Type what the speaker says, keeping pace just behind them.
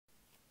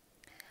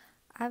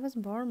I was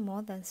born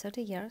more than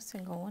 30 years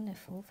ago in a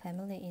full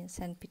family in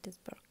St.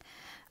 Petersburg.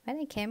 When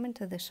I came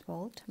into this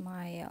world,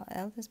 my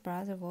eldest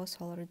brother was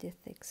already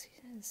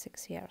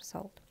 6 years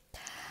old.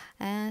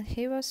 And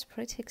he was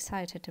pretty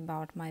excited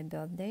about my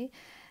birthday,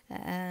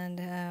 and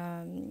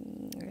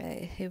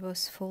he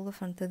was full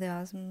of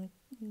enthusiasm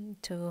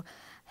to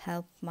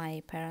help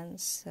my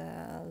parents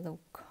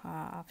look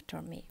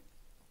after me.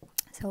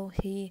 So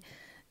he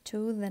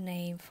chose the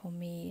name for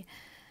me,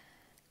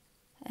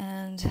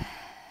 and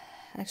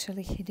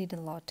actually he did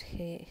a lot.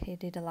 He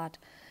did a lot.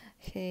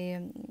 He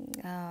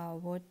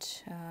would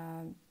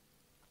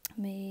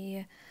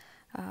me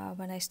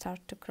when I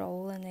started to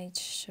grow in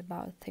age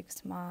about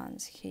 6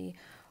 months. He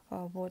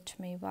watched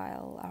me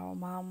while our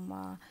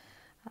mom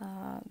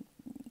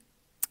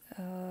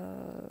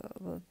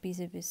was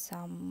busy with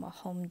some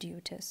home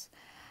duties.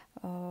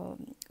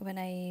 When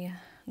I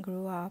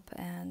grew up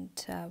and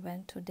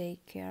went to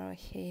daycare,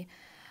 he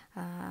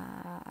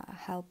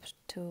helped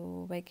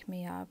to wake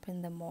me up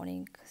in the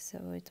morning,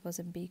 so it was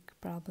a big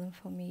problem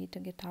for me to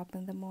get up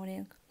in the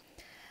morning.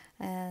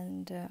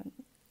 And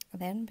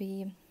then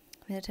we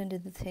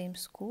attended the same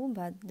school,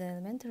 but the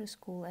elementary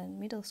school and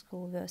middle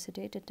school were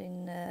situated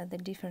in the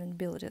different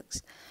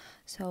buildings.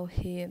 So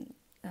he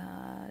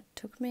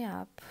took me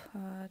up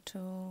to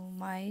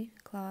my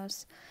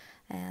class,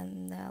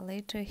 and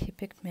later he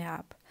picked me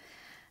up.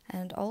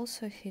 And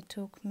also he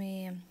took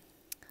me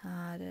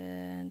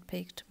and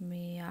picked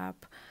me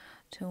up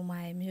to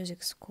my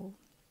music school.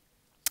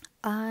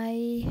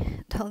 I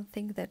don't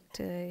think that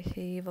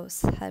he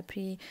was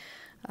happy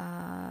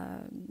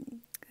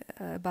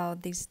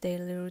about this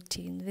daily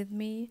routine with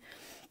me,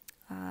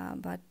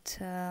 but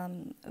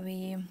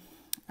we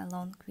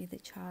along with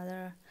each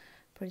other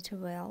pretty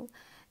well,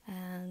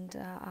 and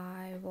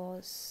I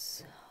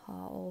was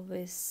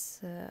always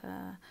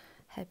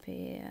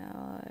happy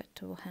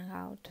to hang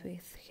out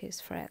with his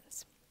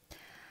friends.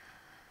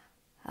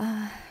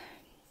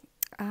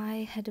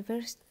 I had a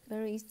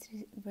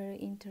very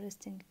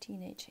interesting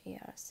teenage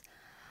years.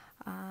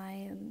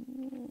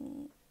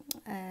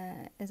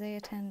 As I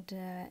attend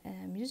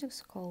music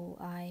school,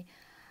 I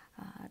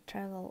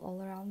travel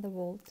all around the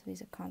world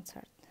with a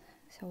concert.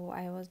 So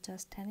I was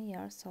just 10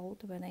 years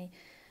old when I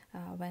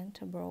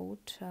went abroad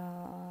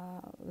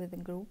with a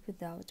group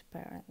without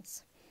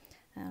parents.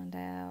 And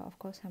of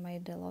course I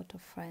made a lot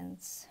of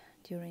friends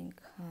during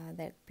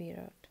that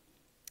period.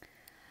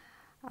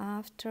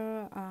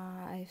 After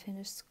I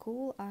finished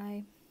school,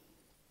 I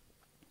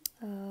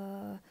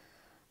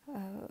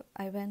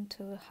went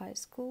to high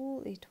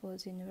school. It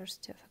was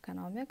University of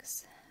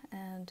Economics,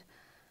 and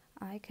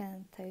I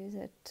can say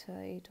that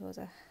it was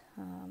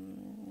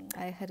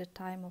I had a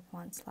time of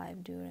one's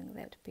life during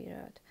that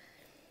period.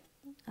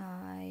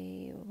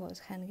 I was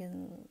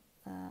hanging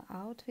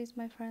out with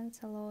my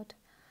friends a lot.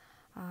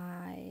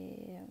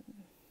 I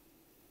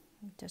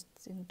just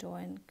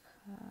enjoying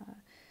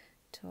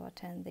to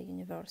attend the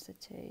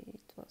university.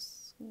 It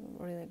was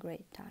a really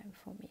great time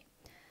for me.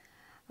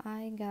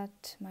 I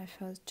got my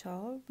first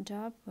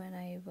job when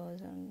I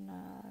was on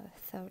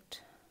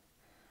third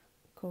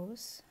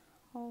course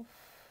of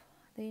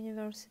the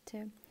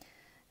university,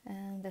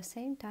 and at the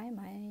same time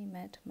I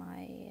met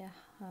my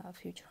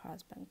future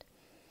husband.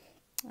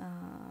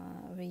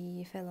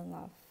 We fell in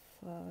love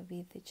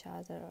with each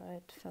other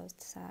at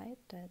first sight.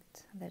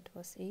 That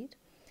was it.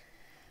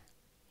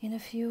 In a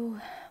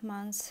few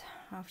months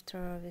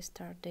after we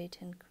started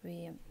dating,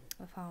 we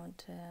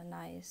found a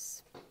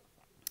nice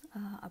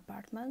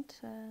apartment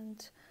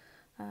and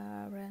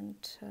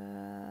rent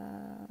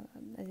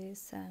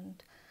this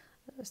and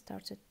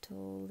started to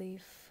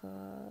live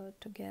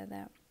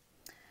together.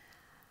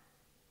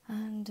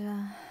 And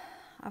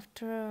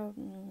after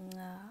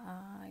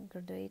I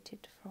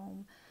graduated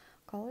from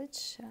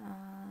college,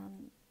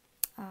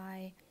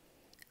 I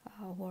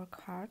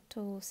work hard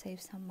to save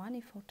some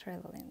money for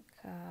traveling.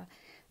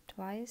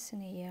 Twice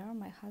in a year,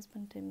 my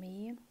husband and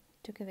me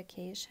took a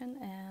vacation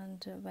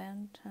and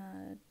went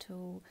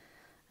to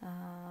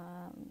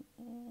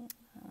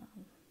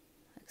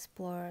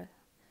explore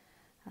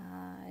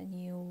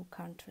new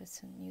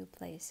countries and new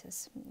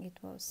places. It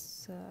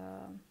was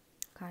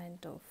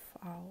kind of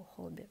our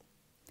hobby.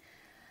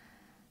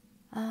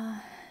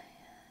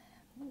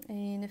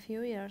 In a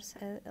few years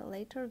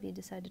later, we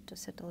decided to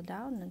settle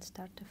down and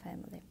start a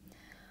family.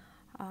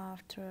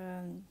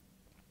 After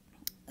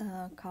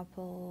a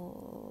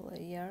couple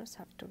years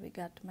after we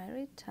got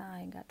married,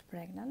 I got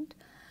pregnant,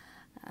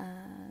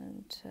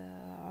 and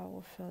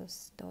our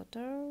first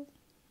daughter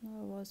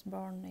was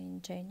born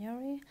in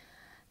January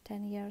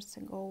 10 years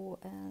ago,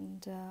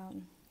 and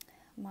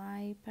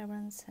my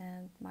parents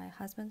and my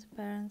husband's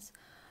parents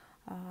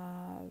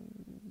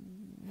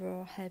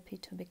were happy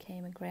to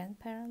become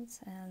grandparents,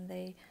 and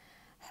they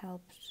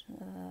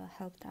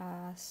helped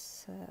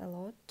us a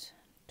lot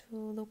to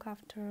look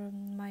after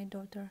my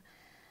daughter,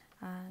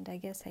 and I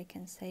guess I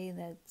can say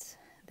that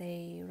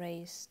they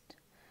raised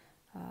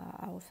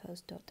our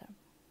first daughter.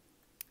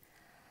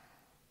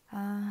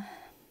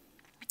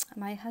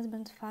 My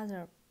husband's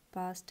father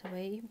passed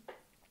away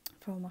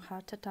from a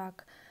heart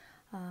attack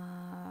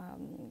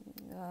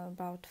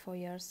about 4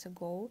 years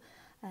ago,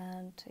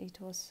 and it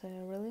was a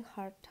really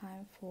hard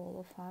time for all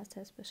of us,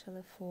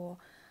 especially for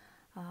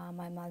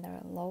my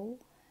mother-in-law.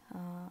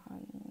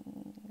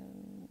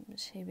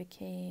 She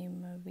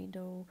became a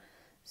widow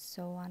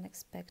so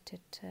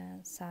unexpected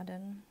and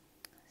sudden,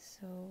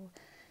 so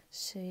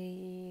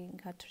she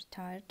got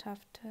retired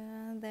after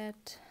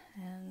that,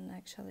 and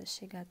actually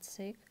she got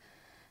sick,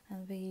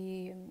 and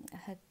we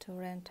had to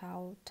rent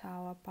out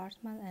our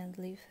apartment and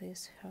live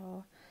with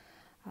her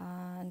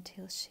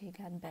until she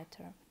got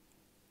better.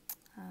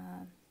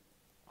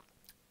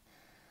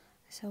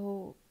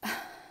 So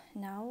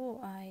now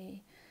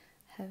I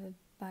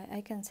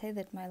can say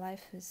that my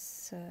life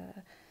is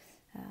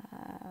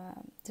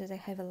that I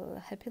have a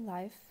happy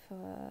life.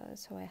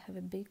 So I have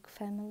a big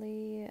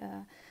family.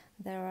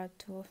 There are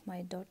two of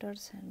my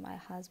daughters and my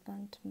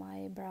husband,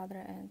 my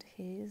brother and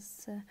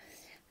his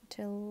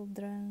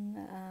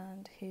children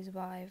and his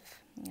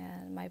wife,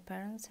 and my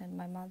parents and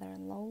my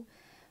mother-in-law.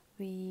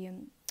 We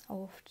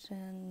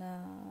often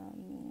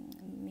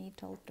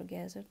meet all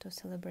together to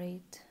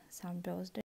celebrate some birthday.